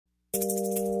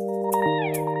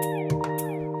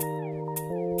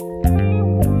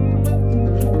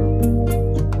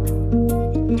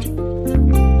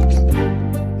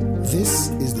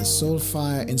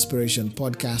Inspiration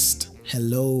podcast.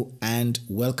 Hello and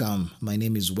welcome. My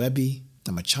name is Webby.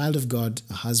 I'm a child of God,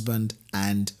 a husband,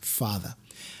 and father.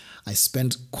 I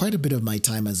spend quite a bit of my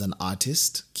time as an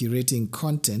artist, curating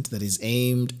content that is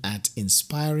aimed at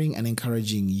inspiring and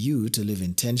encouraging you to live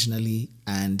intentionally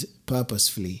and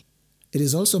purposefully. It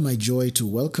is also my joy to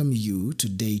welcome you to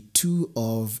day 2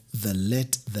 of the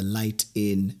Let the Light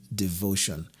In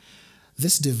devotion.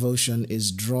 This devotion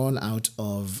is drawn out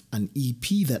of an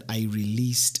EP that I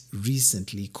released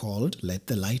recently called Let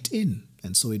the Light In.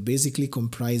 And so it basically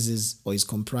is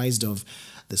comprised of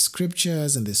the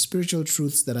scriptures and the spiritual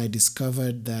truths that I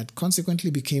discovered that consequently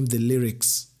became the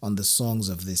lyrics on the songs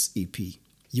of this EP.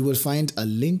 You will find a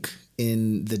link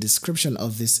in the description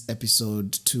of this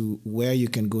episode to where you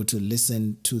can go to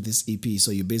listen to this EP. So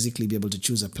you basically be able to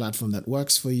choose a platform that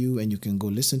works for you and you can go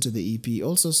listen to the EP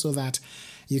also so that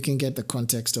you can get the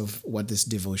context of what this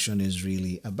devotion is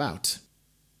really about.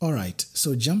 All right,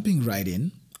 so jumping right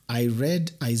in, I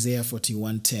read Isaiah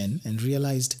 41:10 and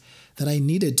realized that I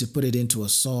needed to put it into a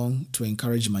song to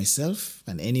encourage myself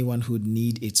and anyone who'd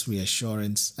need its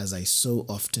reassurance as I so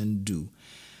often do.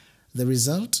 The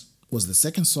result was the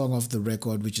second song of the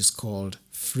record, which is called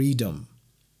Freedom.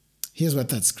 Here's what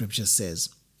that scripture says.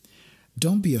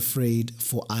 Don't be afraid,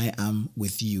 for I am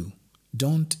with you.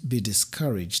 Don't be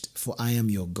discouraged, for I am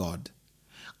your God.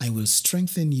 I will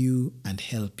strengthen you and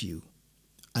help you.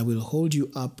 I will hold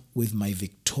you up with my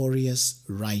victorious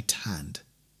right hand.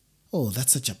 Oh,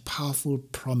 that's such a powerful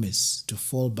promise to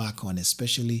fall back on,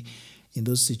 especially in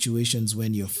those situations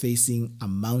when you're facing a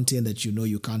mountain that you know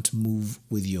you can't move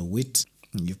with your wit.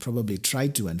 You've probably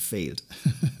tried to and failed.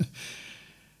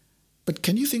 But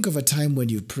can you think of a time when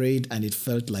you prayed and it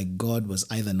felt like God was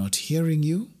either not hearing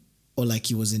you or like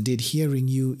he was indeed hearing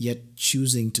you yet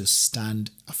choosing to stand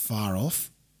afar off?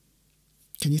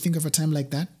 Can you think of a time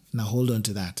like that? Now hold on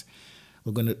to that.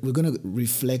 We're gonna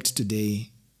reflect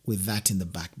today with that in the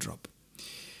backdrop.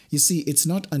 You see, it's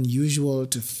not unusual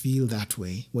to feel that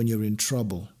way when you're in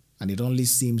trouble and it only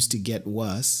seems to get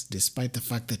worse despite the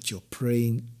fact that you're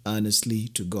praying earnestly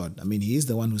to God. I mean, he is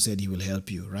the one who said he will help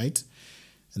you, right?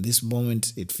 And this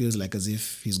moment, it feels like as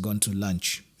if he's gone to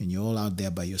lunch and you're all out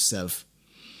there by yourself.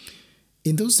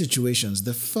 In those situations,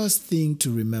 the first thing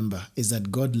to remember is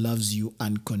that God loves you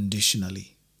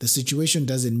unconditionally. The situation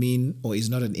doesn't mean or is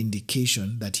not an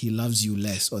indication that he loves you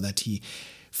less or that he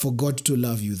forgot to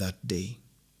love you that day.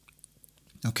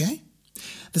 Okay?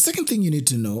 The second thing you need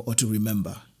to know or to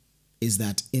remember is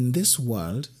that in this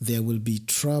world, there will be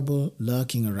trouble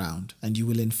lurking around and you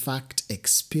will in fact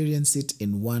experience it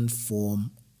in one form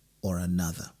or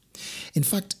another. In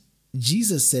fact,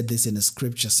 Jesus said this in a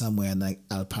scripture somewhere and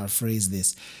I'll paraphrase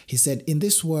this. He said, in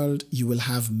this world, you will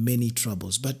have many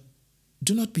troubles, but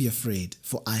do not be afraid,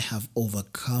 for I have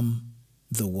overcome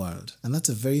the world. And that's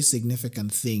a very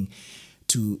significant thing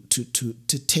to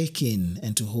take in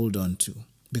and to hold on to.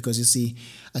 Because you see,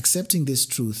 accepting this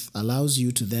truth allows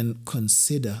you to then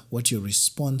consider what your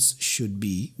response should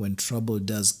be when trouble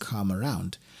does come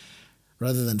around.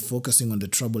 Rather than focusing on the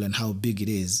trouble and how big it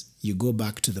is, you go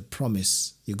back to the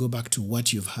promise, you go back to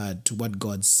what you've heard, to what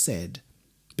God said,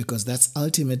 because that's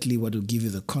ultimately what will give you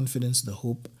the confidence, the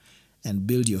hope, and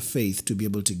build your faith to be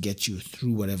able to get you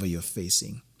through whatever you're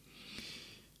facing.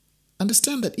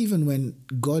 Understand that even when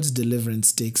God's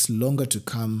deliverance takes longer to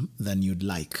come than you'd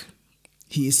like,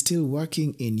 he is still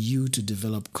working in you to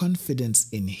develop confidence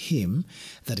in him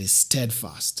that is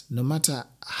steadfast, no matter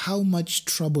how much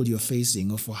trouble you're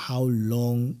facing or for how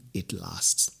long it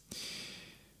lasts.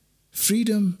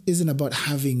 Freedom isn't about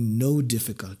having no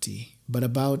difficulty, but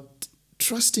about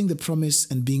trusting the promise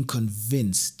and being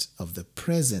convinced of the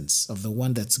presence of the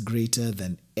one that's greater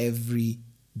than every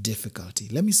difficulty.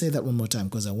 Let me say that one more time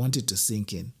because I want it to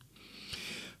sink in.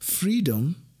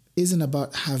 Freedom isn't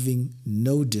about having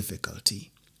no difficulty,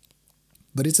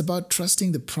 but it's about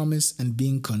trusting the promise and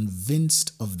being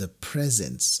convinced of the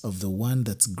presence of the one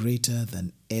that's greater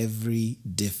than every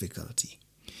difficulty.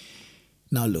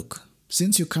 Now look,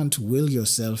 since you can't will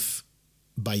yourself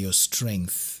by your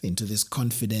strength into this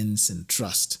confidence and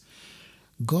trust,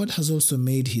 God has also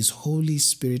made his Holy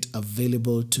Spirit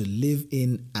available to live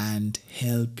in and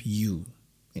help you.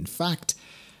 In fact,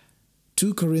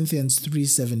 2 Corinthians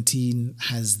 3:17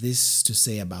 has this to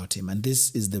say about him, and this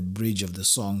is the bridge of the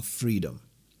song Freedom.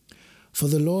 For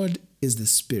the Lord is the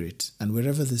Spirit, and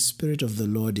wherever the Spirit of the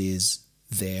Lord is,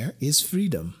 there is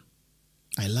freedom.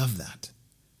 I love that.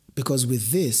 Because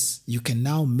with this, you can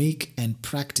now make and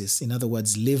practice, in other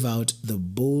words, live out the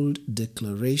bold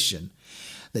declaration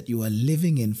that you are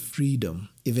living in freedom,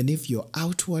 even if your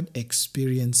outward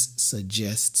experience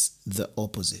suggests the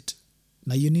opposite.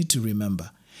 Now you need to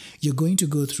remember, You're going to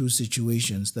go through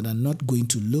situations that are not going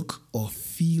to look or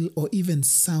feel or even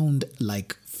sound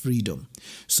like freedom.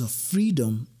 So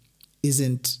freedom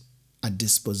isn't a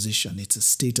disposition, it's a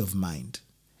state of mind.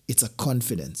 It's a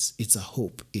confidence, it's a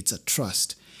hope, it's a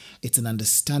trust. It's an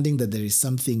understanding that there is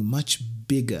something much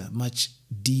bigger, much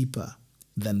deeper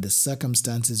than the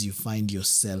circumstances you find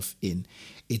yourself in.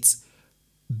 It's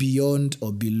beyond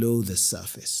or below the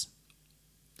surface.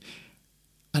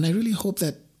 And I really hope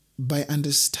that by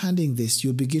understanding this,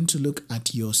 you'll begin to look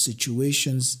at your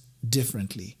situations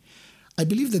differently. I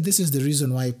believe that this is the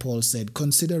reason why Paul said,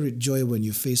 consider it joy when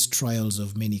you face trials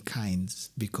of many kinds,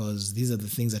 because these are the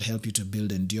things that help you to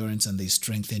build endurance and they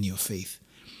strengthen your faith.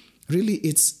 Really,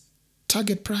 it's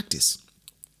target practice.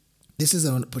 This is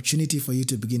an opportunity for you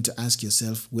to begin to ask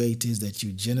yourself where it is that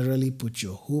you generally put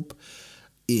your hope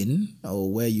in,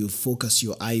 or where you focus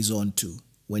your eyes on to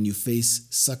when you face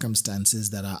circumstances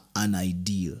that are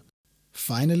unideal.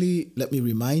 Finally, let me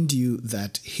remind you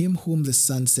that him whom the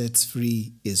Son sets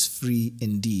free is free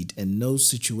indeed, and no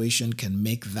situation can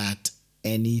make that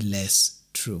any less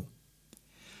true.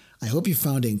 I hope you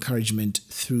found encouragement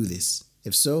through this.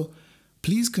 If so,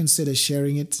 please consider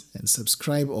sharing it and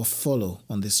subscribe or follow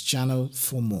on this channel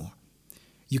for more.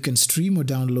 You can stream or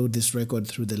download this record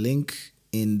through the link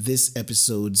in this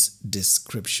episode's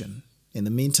description. In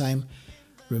the meantime,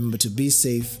 remember to be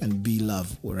safe and be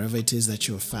loved wherever it is that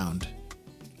you're found.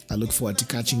 I look forward to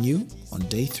catching you on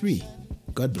day 3.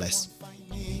 God bless.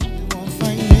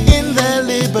 In the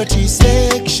liberty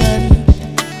section,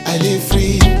 I live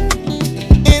free.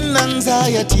 In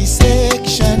anxiety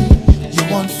section, you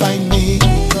won't find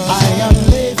me.